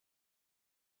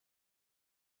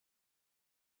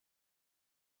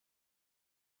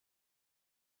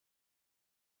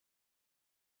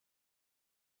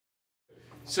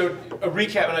So a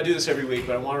recap, and I do this every week,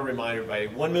 but I want to remind everybody,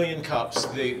 1 Million Cups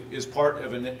is part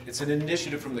of it's an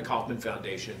initiative from the Kauffman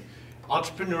Foundation.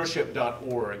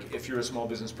 Entrepreneurship.org, if you're a small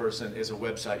business person, is a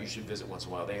website you should visit once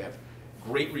in a while. They have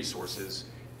great resources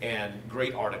and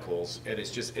great articles, and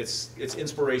it's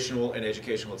inspirational and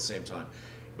educational at the same time.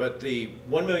 But the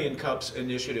 1 Million Cups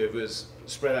initiative is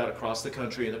spread out across the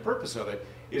country, and the purpose of it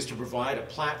is to provide a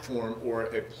platform or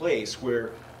a place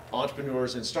where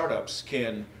entrepreneurs and startups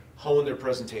can hone their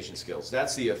presentation skills.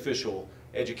 That's the official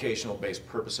educational-based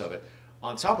purpose of it.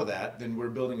 On top of that, then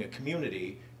we're building a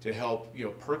community to help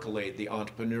percolate the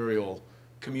entrepreneurial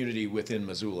community within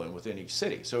Missoula and within each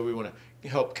city. So we want to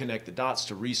help connect the dots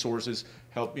to resources,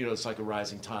 help, it's like a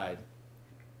rising tide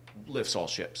lifts all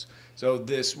ships. So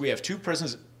we have two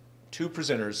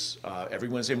presenters every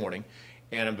Wednesday morning,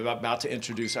 and I'm about to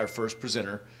introduce our first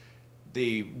presenter.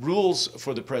 The rules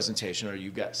for the presentation are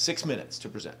you've got 6 minutes to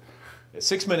present. At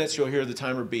 6 minutes, you'll hear the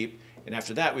timer beep, and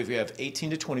after that, we have 18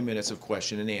 to 20 minutes of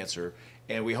question and answer,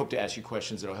 and we hope to ask you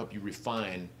questions that will help you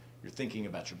refine your thinking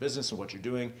about your business and what you're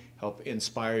doing, help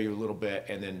inspire you a little bit,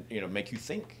 and then make you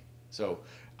think. So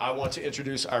I want to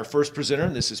introduce our first presenter,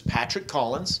 and this is Patrick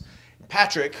Collins.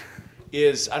 Patrick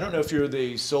is, I don't know if you're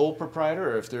the sole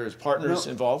proprietor or if there's partners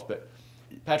involved, but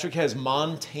Patrick has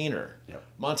Montainer. Yep.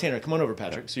 Montainer, come on over,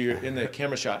 Patrick. So you're in the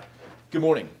camera shot. Good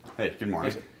morning. Hey, good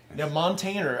morning. Now,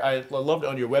 Montainer, I loved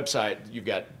on your website, you've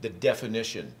got the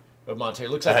definition of Montainer.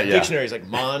 It looks like a dictionary is like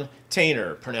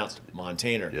Montainer, pronounced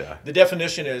Montainer. Yeah. The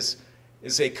definition is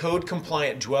a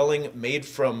code-compliant dwelling made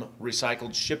from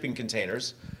recycled shipping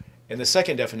containers. And the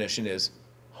second definition is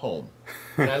home.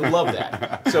 And I love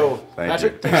that. So,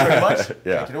 Patrick, thanks very much.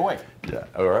 Take it away. Yeah,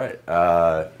 all right.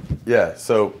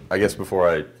 So I guess before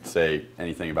I say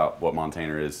anything about what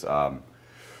Montainer is and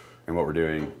what we're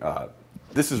doing,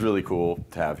 this is really cool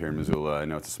to have here in Missoula. I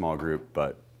know it's a small group,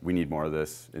 but we need more of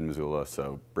this in Missoula,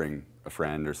 so bring a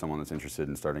friend or someone that's interested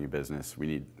in starting a business. We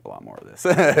need a lot more of this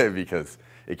because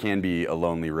it can be a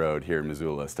lonely road here in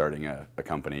Missoula starting a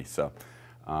company. So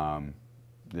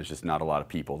there's just not a lot of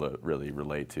people to really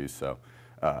relate to. So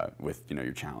with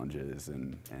your challenges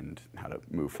and how to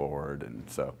move forward, and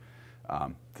so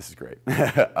this is great.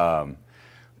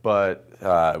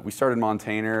 But we started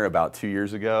Montainer about 2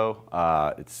 years ago.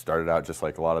 It started out just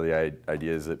like a lot of the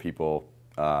ideas that people,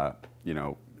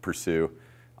 pursue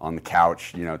on the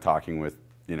couch, talking with,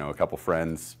 a couple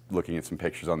friends, looking at some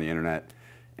pictures on the internet,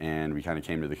 and we kind of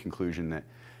came to the conclusion that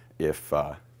if,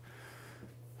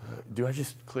 do I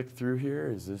just click through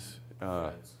here? Is this?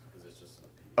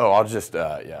 I'll just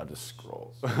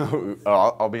scroll.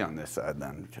 I'll be on this side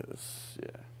then, because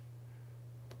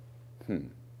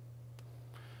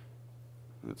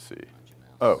Let's see.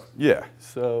 Oh, yeah.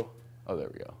 So, there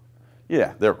we go.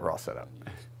 Yeah, there, we're all set up.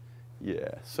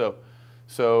 Yeah. So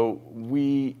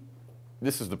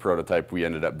this is the prototype we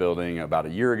ended up building about a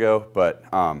year ago. But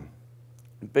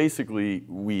basically,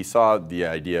 we saw the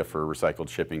idea for recycled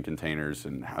shipping containers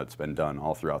and how it's been done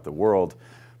all throughout the world,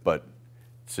 but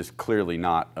it's just clearly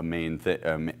not a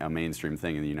mainstream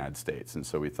thing in the United States. And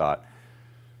so we thought,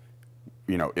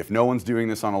 if no one's doing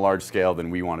this on a large scale, then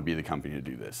we want to be the company to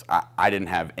do this. I didn't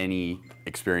have any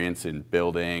experience in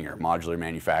building or modular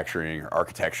manufacturing or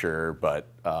architecture, but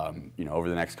over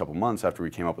the next couple months after we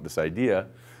came up with this idea,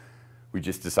 we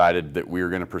just decided that we were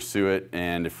going to pursue it,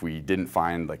 and if we didn't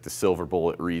find like the silver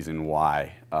bullet reason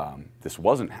why this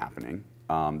wasn't happening,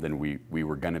 then we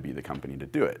were going to be the company to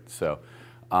do it. So,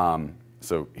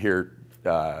 here,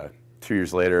 2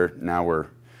 years later, now we're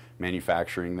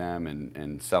manufacturing them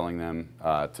and selling them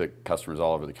to customers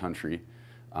all over the country.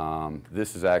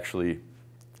 This is actually,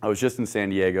 I was just in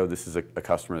San Diego. This is a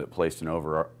customer that placed an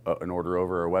order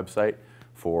over our website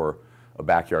for a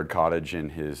backyard cottage in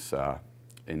his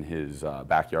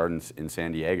backyard in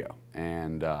San Diego,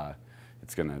 and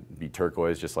it's going to be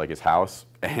turquoise just like his house,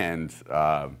 and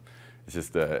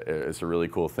it's a really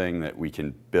cool thing that we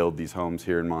can build these homes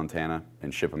here in Montana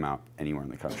and ship them out anywhere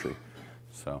in the country.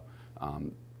 So.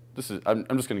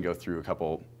 I'm just going to go through a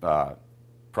couple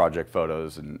project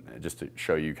photos and just to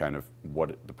show you kind of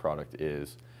what the product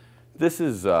is. This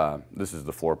is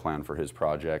the floor plan for his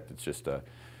project. It's just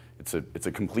it's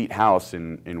a complete house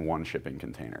in one shipping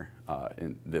container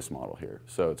in this model here.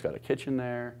 So it's got a kitchen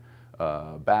there,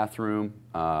 bathroom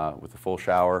with a full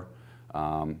shower,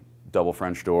 double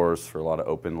French doors for a lot of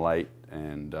open light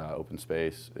and open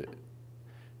space.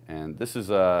 And this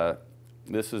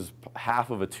is half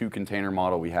of a 2-container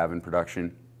model we have in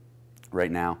production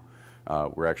right now.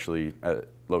 We're actually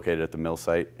located at the mill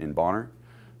site in Bonner,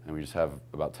 and we just have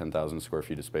about 10,000 square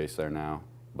feet of space there now,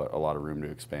 but a lot of room to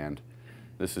expand.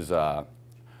 This is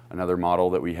another model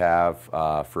that we have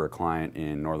for a client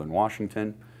in Northern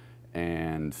Washington.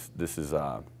 And this is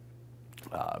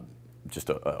just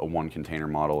a one container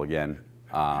model again.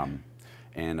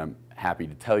 And I'm happy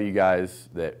to tell you guys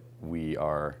that we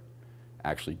are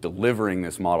actually delivering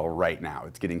this model right now.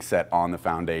 It's getting set on the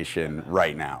foundation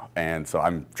right now. And so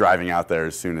I'm driving out there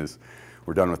as soon as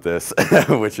we're done with this,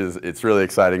 it's really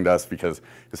exciting to us because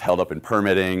it's held up in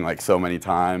permitting like so many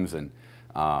times, and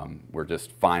we're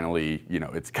just finally,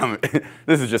 it's coming.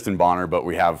 This is just in Bonner, but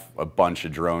we have a bunch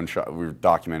of drone shots. We're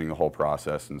documenting the whole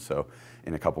process, and so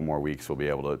in a couple more weeks we'll be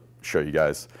able to show you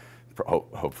guys.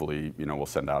 Hopefully, we'll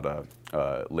send out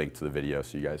a link to the video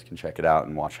so you guys can check it out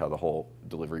and watch how the whole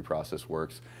delivery process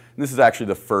works. And this is actually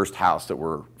the first house that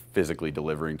we're physically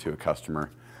delivering to a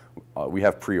customer. We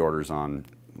have pre-orders on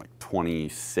like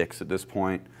 26 at this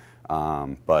point,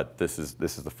 but this is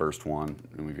the first one,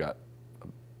 and we've got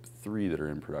 3 that are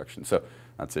in production. So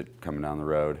that's it coming down the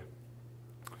road.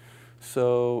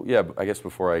 So yeah, I guess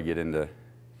before I get into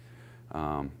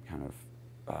our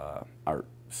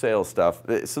sales stuff,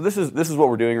 so this is what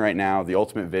we're doing right now. The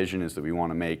ultimate vision is that we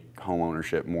want to make home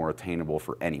ownership more attainable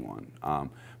for anyone.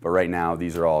 But right now,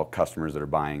 these are all customers that are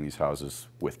buying these houses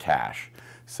with cash.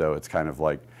 So it's kind of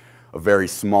like a very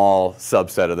small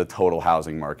subset of the total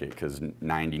housing market, because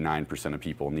 99% of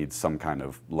people need some kind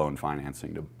of loan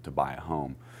financing to buy a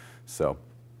home. So,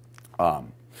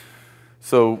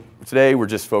 so today we're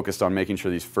just focused on making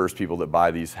sure these first people that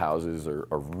buy these houses are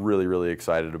really, really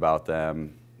excited about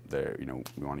them.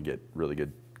 We want to get really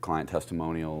good client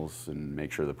testimonials and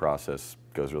make sure the process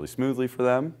goes really smoothly for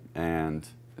them. And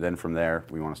then from there,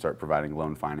 we want to start providing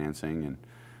loan financing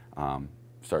and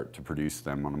start to produce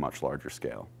them on a much larger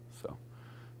scale. So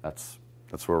that's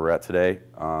where we're at today.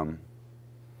 Oh,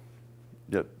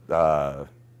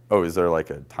 is there like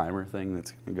a timer thing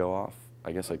that's going to go off?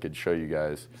 I guess I could show you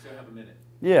guys. You still have a minute.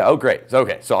 Yeah, oh great.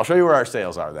 Okay, so I'll show you where our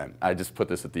sales are then. I just put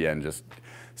this at the end just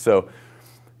so.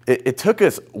 It took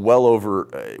us well over,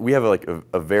 we have like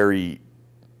a very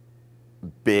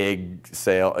big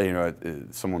sale,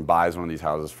 someone buys one of these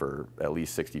houses for at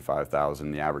least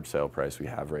 $65,000. The average sale price we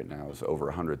have right now is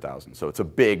over $100,000. So it's a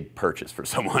big purchase for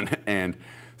someone. And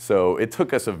so it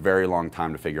took us a very long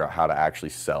time to figure out how to actually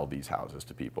sell these houses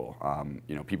to people.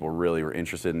 People really were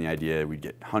interested in the idea. We'd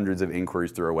get hundreds of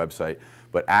inquiries through our website,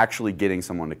 but actually getting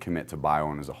someone to commit to buy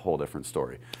one is a whole different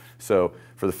story. So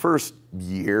for the first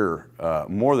year,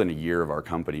 more than a year of our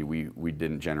company, we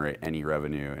didn't generate any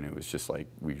revenue, and it was just like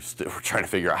we were trying to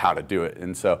figure out how to do it.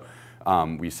 And so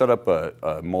we set up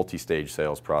a multi-stage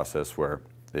sales process where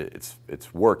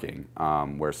it's working,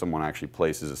 where someone actually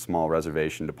places a small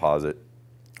reservation deposit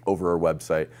over our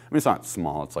website. I mean, it's not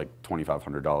small, it's like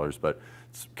 $2,500, but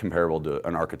it's comparable to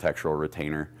an architectural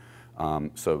retainer.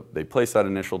 So they place that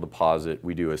initial deposit,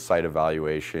 we do a site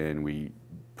evaluation, we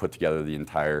put together the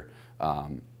entire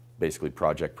basically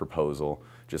project proposal,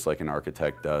 just like an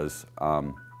architect does,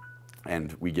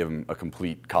 and we give them a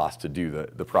complete cost to do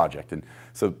the project. And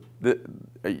so,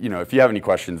 if you have any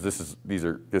questions, this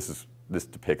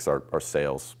depicts our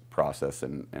sales process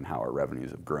and how our revenues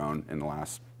have grown in the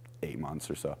last 8 months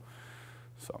or so.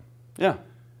 So, yeah.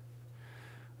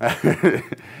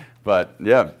 But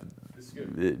yeah, this is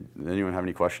good. Anyone have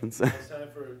any questions? It's time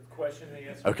for question and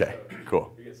answer. Okay,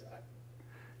 cool.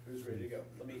 Who's ready to go?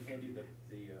 Let me hand you the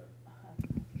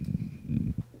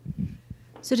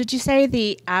So did you say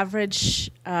the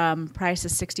average price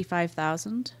is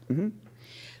 $65,000? Mm-hmm.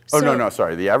 Oh, no,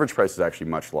 sorry. The average price is actually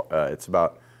much, it's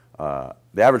about,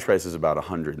 the average price is about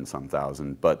 100 and some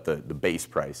thousand, but the base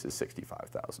price is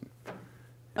 $65,000.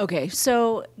 Okay,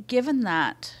 so given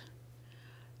that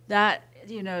the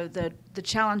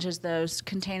challenges, those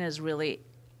containers really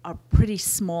are pretty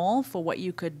small for what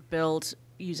you could build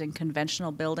using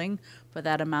conventional building for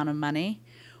that amount of money.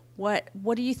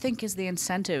 What do you think is the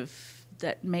incentive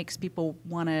that makes people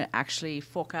want to actually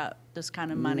fork out this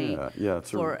kind of money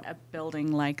for a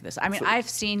building like this? I mean,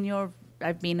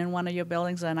 I've been in one of your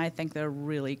buildings and I think they're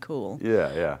really cool.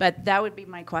 Yeah. But that would be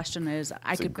my question is,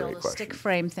 I could build a stick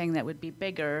frame thing that would be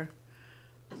bigger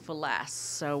for less.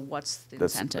 So what's the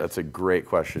incentive? That's a great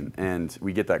question. And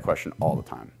we get that question all the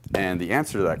time. And the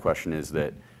answer to that question is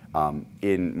that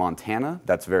in Montana,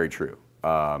 that's very true.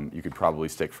 You could probably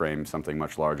stick frame something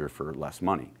much larger for less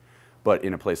money. But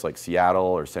in a place like Seattle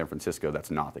or San Francisco,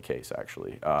 that's not the case,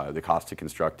 actually. The cost to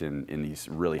construct in these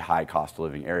really high cost of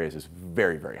living areas is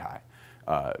very, very high.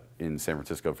 In San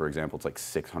Francisco, for example, it's like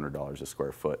 $600 a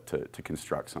square foot to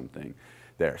construct something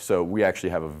there. So we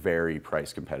actually have a very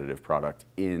price competitive product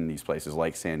in these places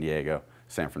like San Diego,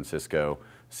 San Francisco,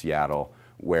 Seattle,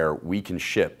 where we can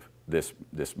ship this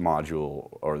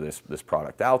module or this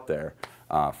product out there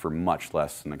for much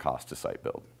less than the cost to site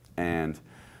build. And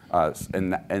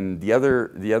the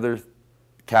other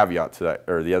caveat to that,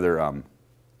 or the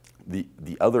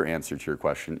other answer to your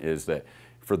question is that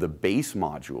for the base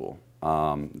module,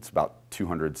 it's about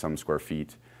 200 some square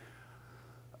feet.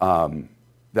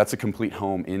 That's a complete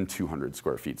home in 200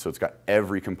 square feet. So it's got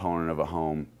every component of a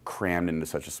home crammed into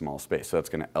such a small space. So that's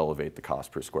going to elevate the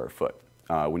cost per square foot.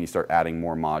 When you start adding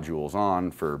more modules on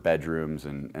for bedrooms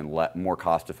and more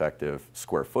cost-effective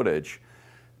square footage,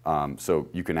 so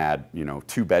you can add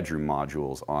 2 bedroom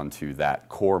modules onto that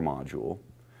core module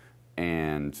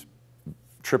and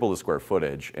triple the square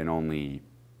footage and only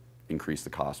increase the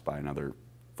cost by another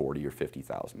 $40,000 or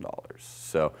 $50,000.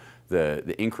 So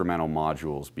the incremental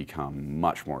modules become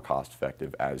much more cost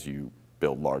effective as you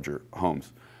build larger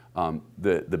homes.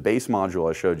 The base module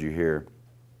I showed you here,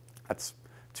 that's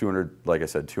 200, like I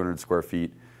said, 200 square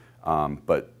feet.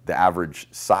 But the average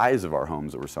size of our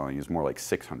homes that we're selling is more like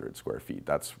 600 square feet.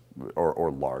 That's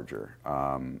or larger.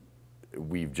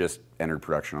 We've just entered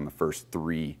production on the first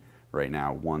 3 right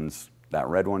now. One's that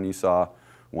red one you saw.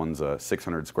 One's a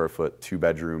 600 square foot, 2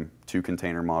 bedroom, 2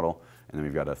 container model, and then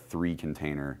we've got a 3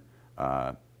 container,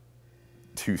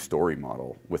 2-story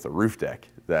model with a roof deck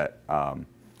that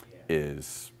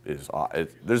there's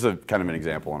a kind of an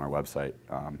example on our website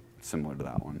similar to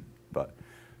that one. But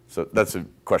so that's a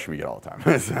question we get all the time.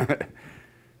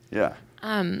 Yeah.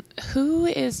 Who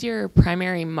is your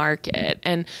primary market,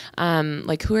 and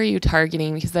like who are you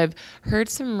targeting? Because I've heard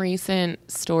some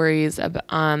recent stories about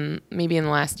maybe in the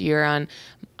last year on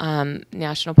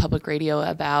National Public Radio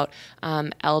about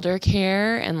elder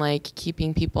care and like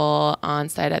keeping people on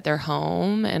site at their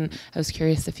home, and I was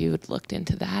curious if you had looked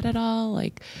into that at all.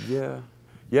 Like, yeah,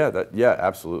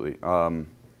 absolutely.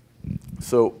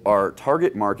 So our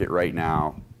target market right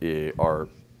now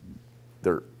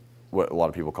they're what a lot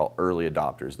of people call early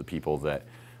adopters, the people that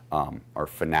are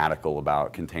fanatical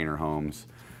about container homes.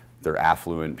 They're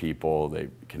affluent people, they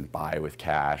can buy with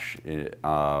cash.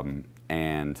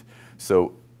 And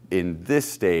so in this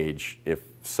stage, if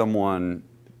someone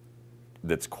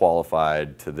that's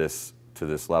qualified to this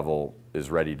level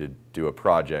is ready to do a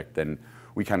project, then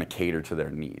we kind of cater to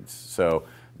their needs. So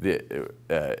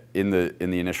in the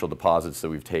initial deposits that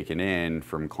we've taken in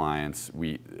from clients,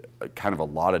 we kind of a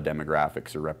lot of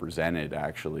demographics are represented.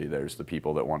 Actually, there's the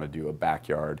people that want to do a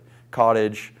backyard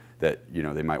cottage that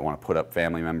they might want to put up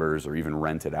family members or even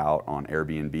rent it out on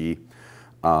Airbnb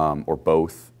or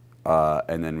both.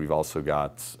 And then we've also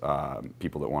got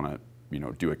people that want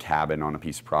to do a cabin on a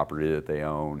piece of property that they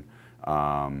own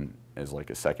as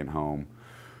like a second home.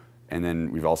 And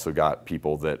then we've also got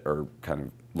people that are kind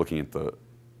of looking at the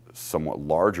somewhat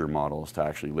larger models to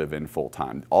actually live in full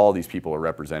time. All these people are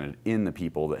represented in the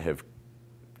people that have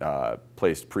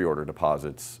placed pre-order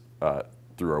deposits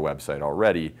through our website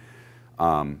already.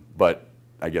 But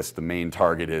I guess the main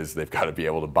target is they've got to be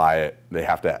able to buy it. They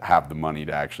have to have the money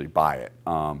to actually buy it.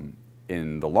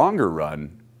 In the longer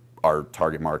run, our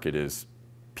target market is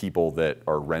people that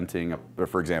are renting,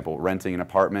 for example, renting an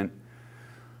apartment,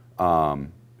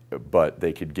 but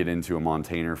they could get into a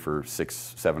Montainer for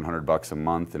 $600-700 a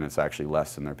month, and it's actually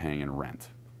less than they're paying in rent,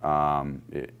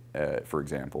 for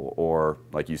example. Or,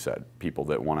 like you said, people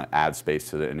that want to add space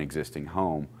to an existing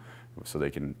home so they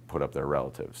can put up their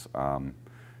relatives.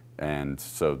 And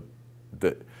so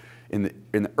in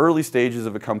the early stages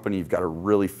of a company, you've got to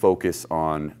really focus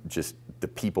on just the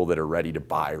people that are ready to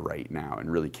buy right now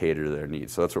and really cater to their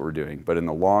needs. So that's what we're doing. But in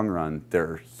the long run,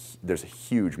 there's a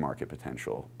huge market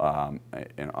potential on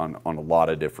a lot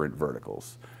of different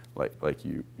verticals, like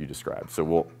you described. So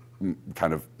we'll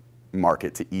kind of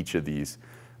market to each of these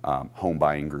home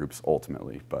buying groups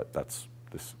ultimately, but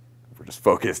we're just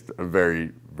focused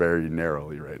very, very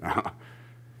narrowly right now.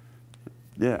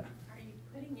 Yeah. Are you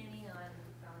putting any on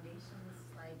foundations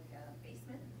like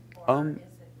basement, or is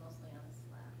it mostly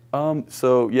on a slab?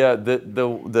 So yeah,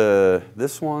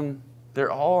 this one,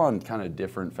 they're all on kind of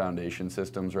different foundation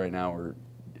systems right now.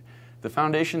 The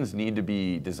foundations need to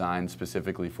be designed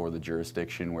specifically for the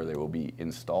jurisdiction where they will be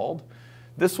installed.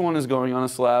 This one is going on a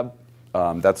slab.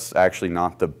 That's actually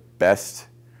not the best.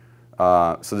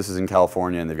 So this is in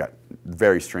California, and they've got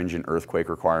very stringent earthquake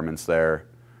requirements there.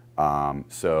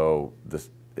 So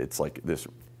it's like this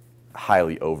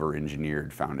highly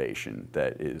over-engineered foundation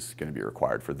that is going to be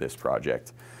required for this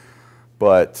project.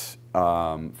 But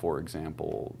for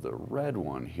example, the red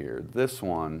one here, this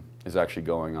one is actually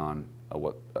going on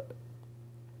what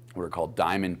are called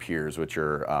diamond piers, which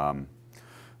are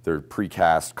they're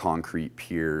precast concrete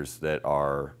piers that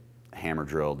are hammer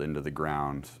drilled into the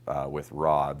ground with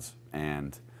rods,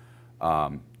 and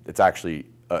it's actually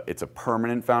it's a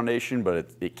permanent foundation, but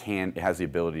it has the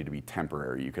ability to be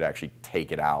temporary. You could actually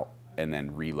take it out and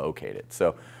then relocate it.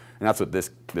 So, and that's what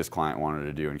this client wanted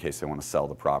to do in case they want to sell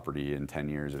the property in 10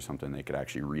 years or something. They could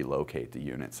actually relocate the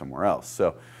unit somewhere else.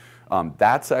 So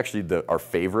that's actually our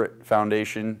favorite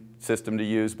foundation system to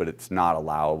use, but it's not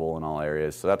allowable in all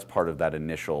areas. So that's part of that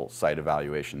initial site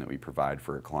evaluation that we provide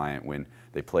for a client when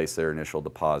they place their initial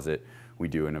deposit. We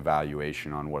do an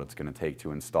evaluation on what it's going to take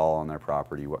to install on their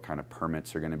property, what kind of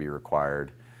permits are going to be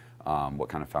required, what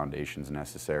kind of foundations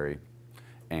necessary,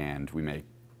 and we make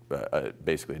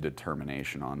basically a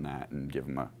determination on that and give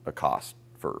them a cost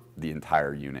for the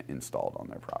entire unit installed on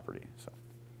their property. So,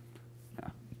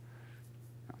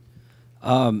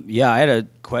 yeah, I had a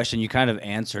question. You kind of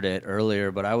answered it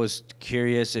earlier, but I was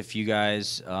curious if you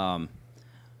guys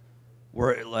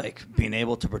were like being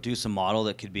able to produce a model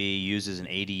that could be used as an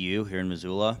ADU here in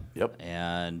Missoula. Yep.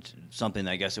 And something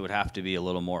that I guess it would have to be a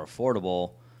little more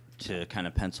affordable to kind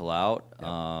of pencil out.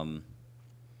 Yep.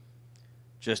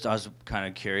 Just I was kind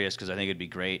of curious because I think it'd be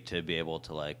great to be able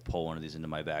to like pull one of these into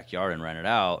my backyard and rent it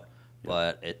out. Yep.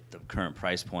 But at the current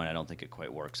price point, I don't think it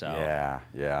quite works out.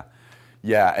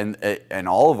 Yeah, and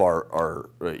all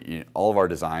of our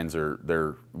designs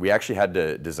we actually had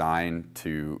to design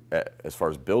to, as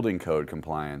far as building code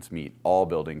compliance, meet all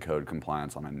building code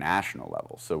compliance on a national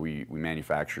level. So we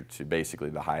manufacture to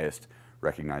basically the highest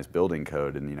recognized building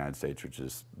code in the United States, which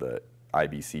is the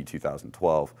IBC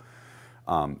 2012.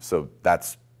 So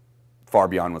that's far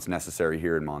beyond what's necessary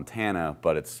here in Montana,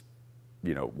 but it's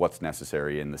what's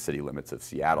necessary in the city limits of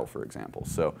Seattle, for example.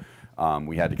 So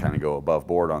we had to kind of go above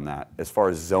board on that. As far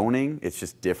as zoning, it's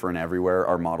just different everywhere.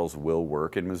 Our models will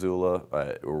work in Missoula,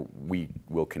 or we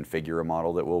will configure a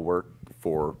model that will work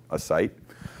for a site.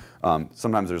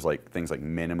 Sometimes there's things like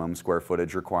minimum square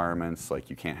footage requirements, like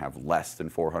you can't have less than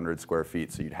 400 square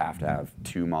feet, so you'd have to have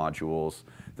 2 modules,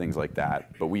 things like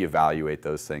that. But we evaluate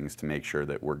those things to make sure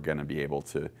that we're going to be able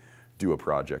to do a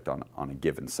project on a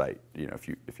given site, if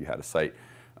you had a site.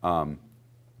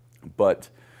 But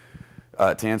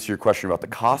to answer your question about the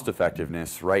cost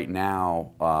effectiveness, right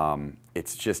now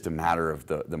it's just a matter of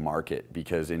the market,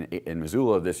 because in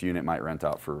Missoula this unit might rent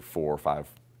out for $400 or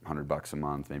 $500 a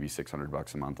month, maybe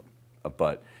 $600 a month,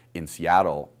 but in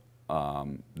Seattle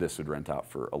this would rent out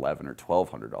for $1,100 or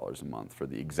 $1,200 a month for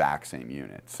the exact same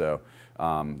unit. So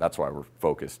that's why we're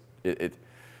focused.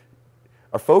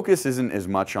 Our focus isn't as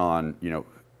much on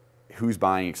who's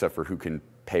buying, except for who can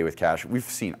pay with cash. We've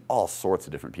seen all sorts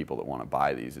of different people that want to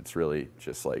buy these. It's really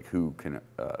just like who can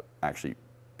actually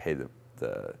pay the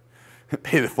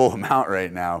full amount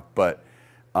right now. But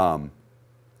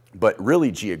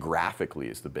really geographically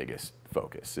is the biggest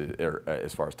focus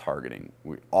as far as targeting.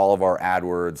 All of our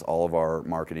AdWords, all of our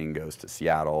marketing goes to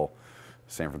Seattle,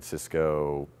 San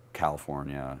Francisco,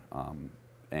 California,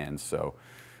 and so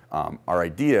our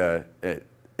idea,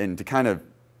 and to kind of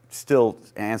still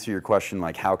answer your question,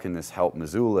 like how can this help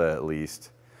Missoula at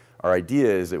least, our idea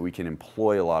is that we can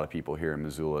employ a lot of people here in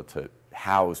Missoula to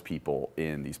house people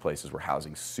in these places where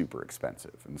housing's super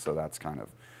expensive. And so that's kind of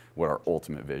what our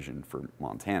ultimate vision for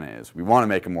Montana is. We want to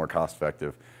make it more cost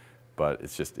effective, but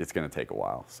it's going to take a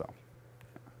while. So,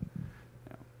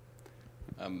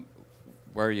 yeah.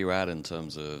 Where are you at in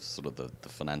terms of sort of the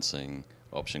financing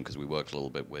option? Because we worked a little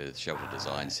bit with Shelter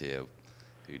Designs here,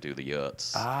 who do the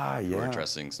yurts. Who are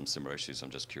addressing some similar issues. I'm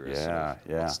just curious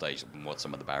what stage and what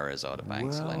some of the barriers are to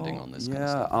banks lending on this kind of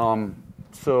stuff.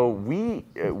 So we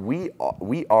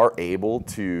are able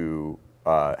to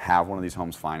have one of these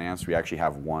homes financed. We actually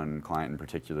have one client in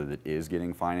particular that is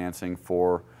getting financing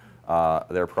for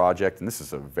their project, and this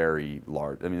is a very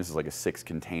large. I mean, this is like a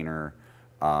 6-container,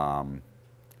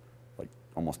 like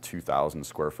almost 2,000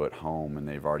 square foot home, and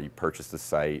they've already purchased the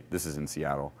site. This is in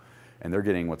Seattle, and they're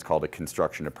getting what's called a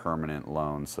construction to permanent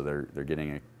loan. So they're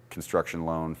getting a construction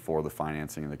loan for the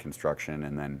financing of the construction,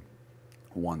 and then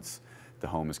once the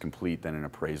home is complete, then an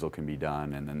appraisal can be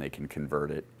done, and then they can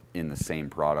convert it in the same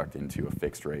product into a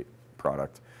fixed rate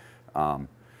product.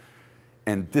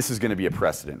 And this is going to be a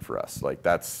precedent for us. Like,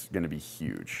 that's going to be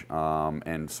huge.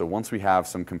 And so once we have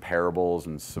some comparables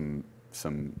and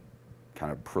some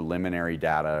kind of preliminary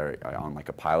data on like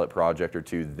a pilot project or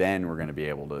two, then we're going to be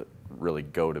able to really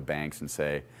go to banks and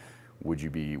say, would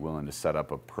you be willing to set up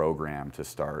a program to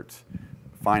start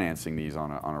financing these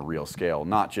on a real scale,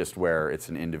 not just where it's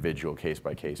an individual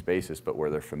case-by-case basis, but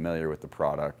where they're familiar with the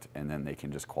product, and then they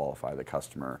can just qualify the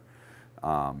customer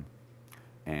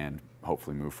and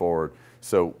hopefully move forward.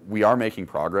 So we are making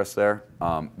progress there.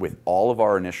 With all of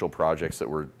our initial projects that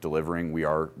we're delivering, we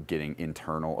are getting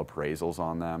internal appraisals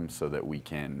on them so that we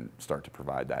can start to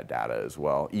provide that data as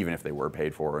well, even if they were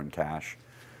paid for in cash.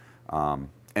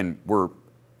 and we're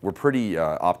pretty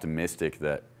optimistic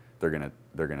that they're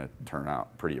gonna turn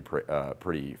out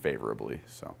pretty favorably.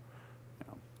 So.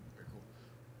 Very cool.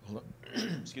 Hold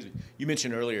on. Excuse me. You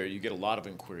mentioned earlier you get a lot of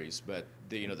inquiries, but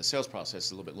the sales process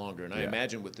is a little bit longer. And I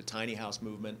imagine with the tiny house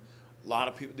movement, a lot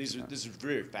of people. This is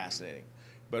very fascinating.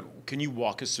 But can you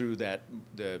walk us through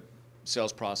the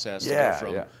sales process? To go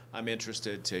from I'm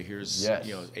interested to here's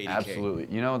 $80K. Absolutely.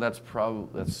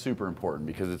 That's super important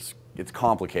because it's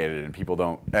complicated and people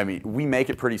don't. I mean, we make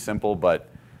it pretty simple, but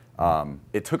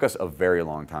it took us a very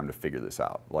long time to figure this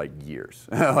out, like years,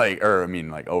 like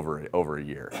over a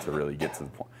year to really get to the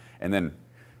point. And then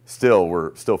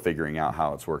we're still figuring out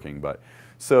how it's working. But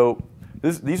so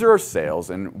these are our sales,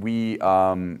 and we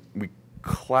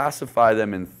classify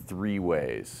them in 3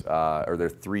 ways, or they're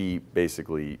 3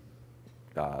 basically.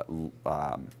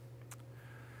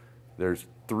 There's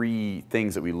 3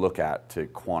 things that we look at to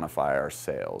quantify our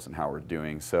sales and how we're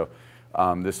doing. So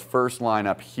this first line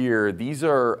up here, these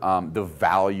are the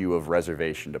value of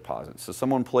reservation deposits. So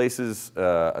someone places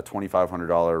a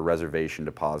 $2,500 reservation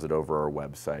deposit over our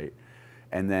website,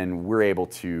 and then we're able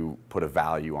to put a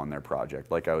value on their project.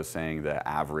 Like I was saying, the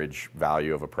average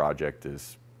value of a project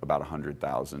is about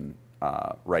 $100,000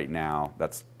 right now.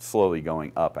 That's slowly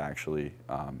going up actually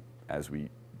as we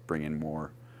bring in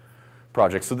more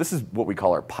projects. So this is what we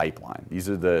call our pipeline. These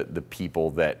are the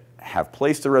people that have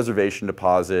placed a reservation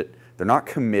deposit. They're not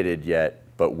committed yet,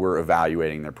 but we're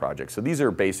evaluating their project. So these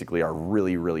are basically our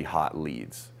really, really hot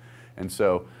leads. And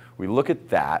so we look at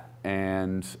that,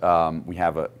 and we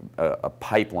have a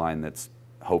pipeline that's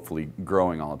hopefully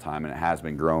growing all the time, and it has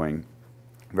been growing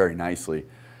very nicely.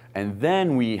 And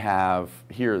then we have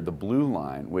here the blue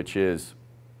line, which is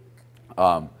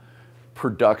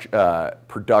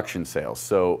production sales.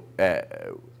 So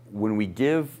when we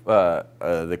give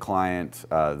the client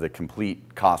the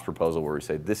complete cost proposal, where we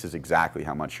say this is exactly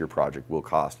how much your project will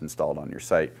cost installed on your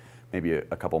site, maybe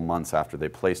a couple months after they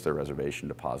place their reservation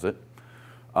deposit,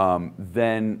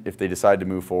 then if they decide to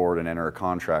move forward and enter a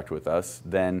contract with us,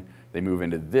 then they move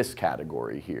into this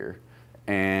category here.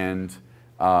 And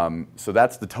so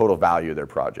that's the total value of their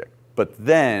project. But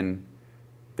then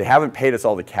they haven't paid us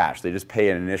all the cash. They just pay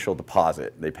an initial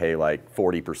deposit. They pay like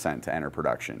 40% to enter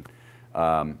production.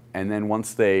 And then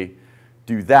once they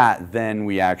do that, then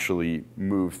we actually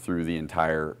move through the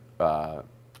entire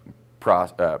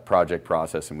project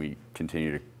process, and we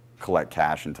continue to collect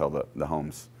cash until the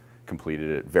home's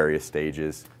completed at various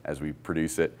stages as we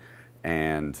produce it.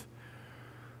 And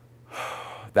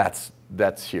that's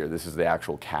here. This is the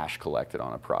actual cash collected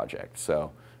on a project.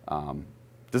 So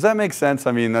does that make sense?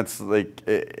 I mean, that's like,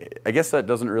 I guess that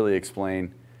doesn't really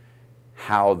explain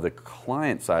how the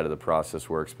client side of the process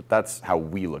works, but that's how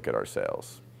we look at our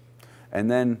sales. And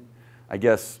then, I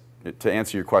guess, to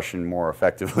answer your question more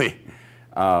effectively,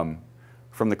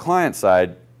 from the client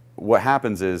side, what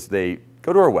happens is they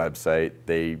go to our website,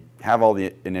 they have all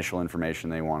the initial information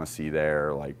they want to see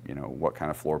there, like, what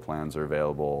kind of floor plans are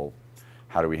available,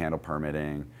 how do we handle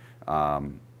permitting,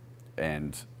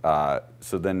 and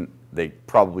so then they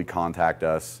probably contact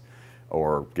us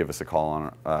or give us a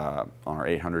call on our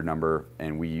 800 number,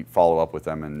 and we follow up with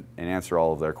them and answer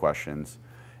all of their questions.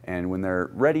 And when they're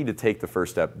ready to take the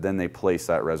first step, then they place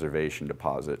that reservation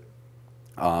deposit.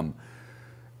 Of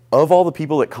all the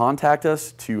people that contact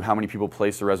us to how many people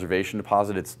place the reservation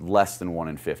deposit, it's less than 1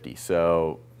 in 50.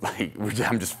 So like,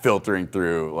 I'm just filtering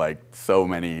through like so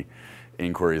many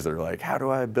inquiries that are like, how do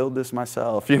I build this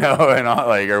myself? And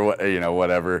like, or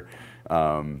whatever.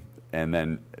 And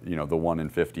then, the 1 in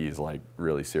 50 is like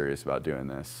really serious about doing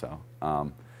this. So,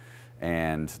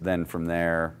 and then from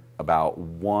there, about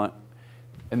 1,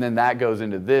 and then that goes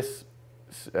into this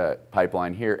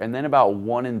pipeline here, and then about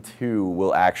 1 in 2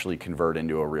 will actually convert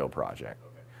into a real project.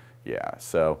 Okay. Yeah,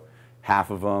 so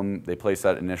half of them, they place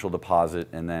that initial deposit,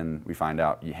 and then we find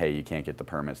out, hey, you can't get the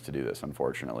permits to do this,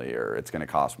 unfortunately, or it's going to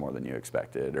cost more than you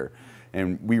expected,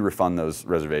 and we refund those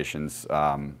reservations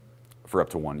for up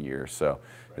to 1 year. So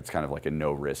it's kind of like a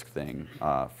no-risk thing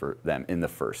for them in the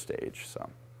first stage. So,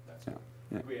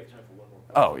 yeah. Do we have time for one more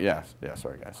question? Oh, yeah.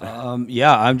 Sorry, guys.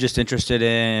 Yeah, I'm just interested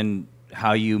in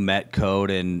how you met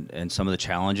code and some of the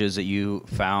challenges that you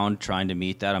found trying to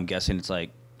meet that. I'm guessing it's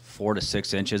like 4 to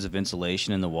 6 inches of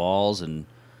insulation in the walls and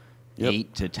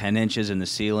 8 to 10 inches in the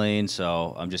ceiling.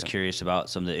 So I'm just curious about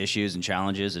some of the issues and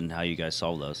challenges and how you guys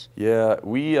solve those. Yeah,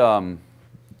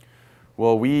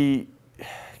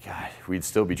 we'd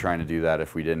still be trying to do that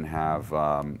if we didn't have,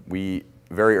 we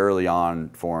very early on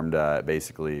formed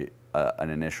basically an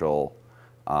initial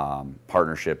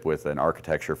partnership with an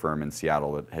architecture firm in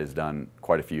Seattle that has done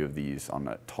quite a few of these on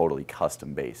a totally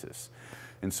custom basis.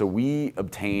 And so we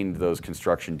obtained those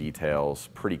construction details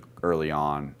pretty early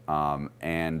on,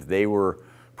 and they were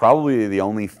probably the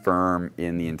only firm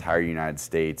in the entire United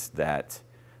States that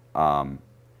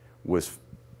was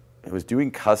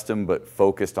doing custom but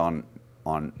focused on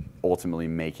ultimately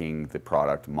making the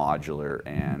product modular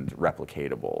and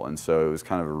replicatable. And so it was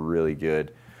kind of a really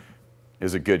good, it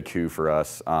was a good coup for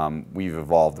us. We've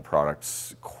evolved the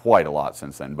products quite a lot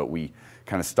since then, but we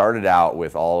kind of started out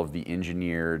with all of the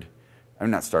engineered,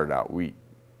 not started out, in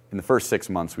the first 6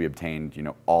 months we obtained,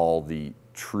 all the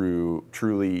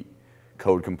truly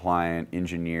code compliant,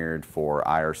 engineered for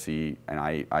IRC and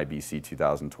IBC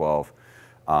 2012.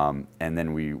 And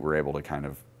then we were able to kind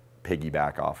of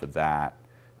piggyback off of that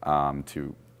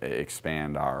to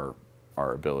expand our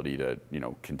ability to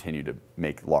continue to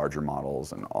make larger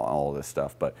models and all this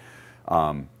stuff. But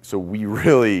so we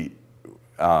really,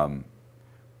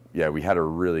 we had a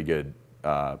really good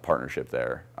partnership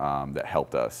there that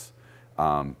helped us.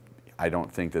 I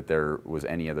don't think that there was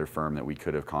any other firm that we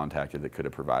could have contacted that could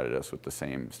have provided us with the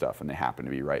same stuff, and they happen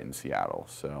to be right in Seattle.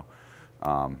 So,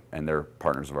 and they're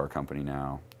partners of our company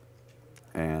now.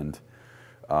 And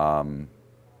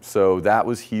so that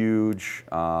was huge.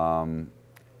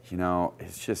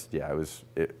 It's just,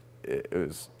 it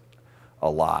was a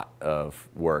lot of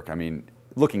work. I mean,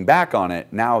 looking back on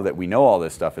it, now that we know all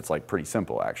this stuff, it's like pretty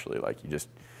simple actually. Like you just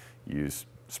use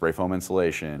spray foam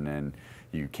insulation, and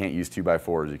you can't use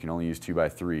 2x4s, you can only use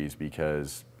 2x3s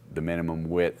because the minimum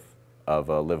width of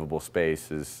a livable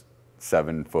space is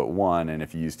 7'1", and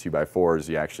if you use 2x4s,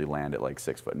 you actually land at like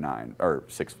 6'9", or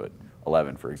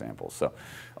 6'11", for example. So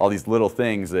all these little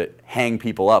things that hang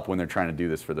people up when they're trying to do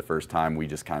this for the first time, we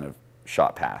just kind of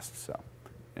shot past. So,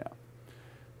 yeah,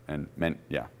 and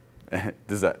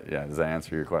does that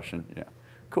answer your question? Yeah,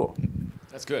 cool.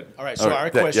 That's good. All right. So our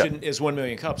question is 1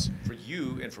 million cups for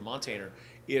you and for Montainer.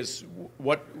 Is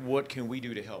what can we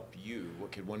do to help you?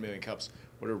 What can 1 million cups?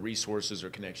 What are resources or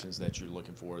connections that you're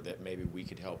looking for that maybe we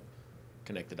could help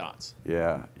connect the dots?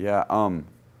 Yeah.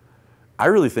 I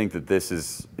really think that this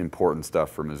is important stuff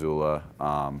for Missoula.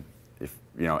 If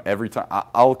every time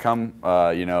I'll come,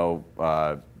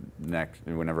 next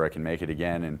whenever I can make it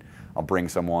again, and I'll bring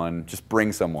someone. Just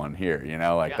bring someone here.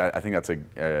 That, I think that's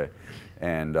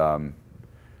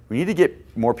we need to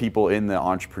get more people in the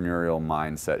entrepreneurial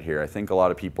mindset here. I think a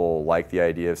lot of people like the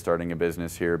idea of starting a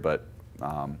business here, but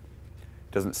it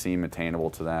doesn't seem attainable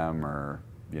to them, or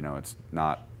it's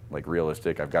not like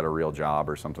realistic. I've got a real job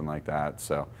or something like that.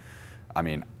 So, I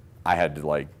mean, I had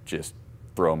to just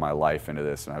throw my life into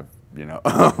this, and I've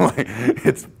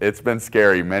it's been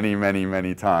scary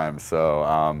many times.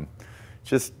 So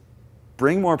just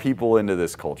bring more people into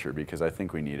this culture, because I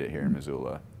think we need it here in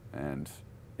Missoula. And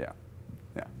yeah.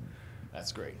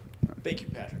 That's great. Thank you,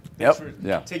 Patrick. Thanks for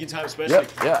taking time, especially.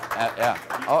 Yeah.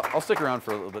 I'll stick around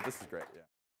for a little bit. This is great.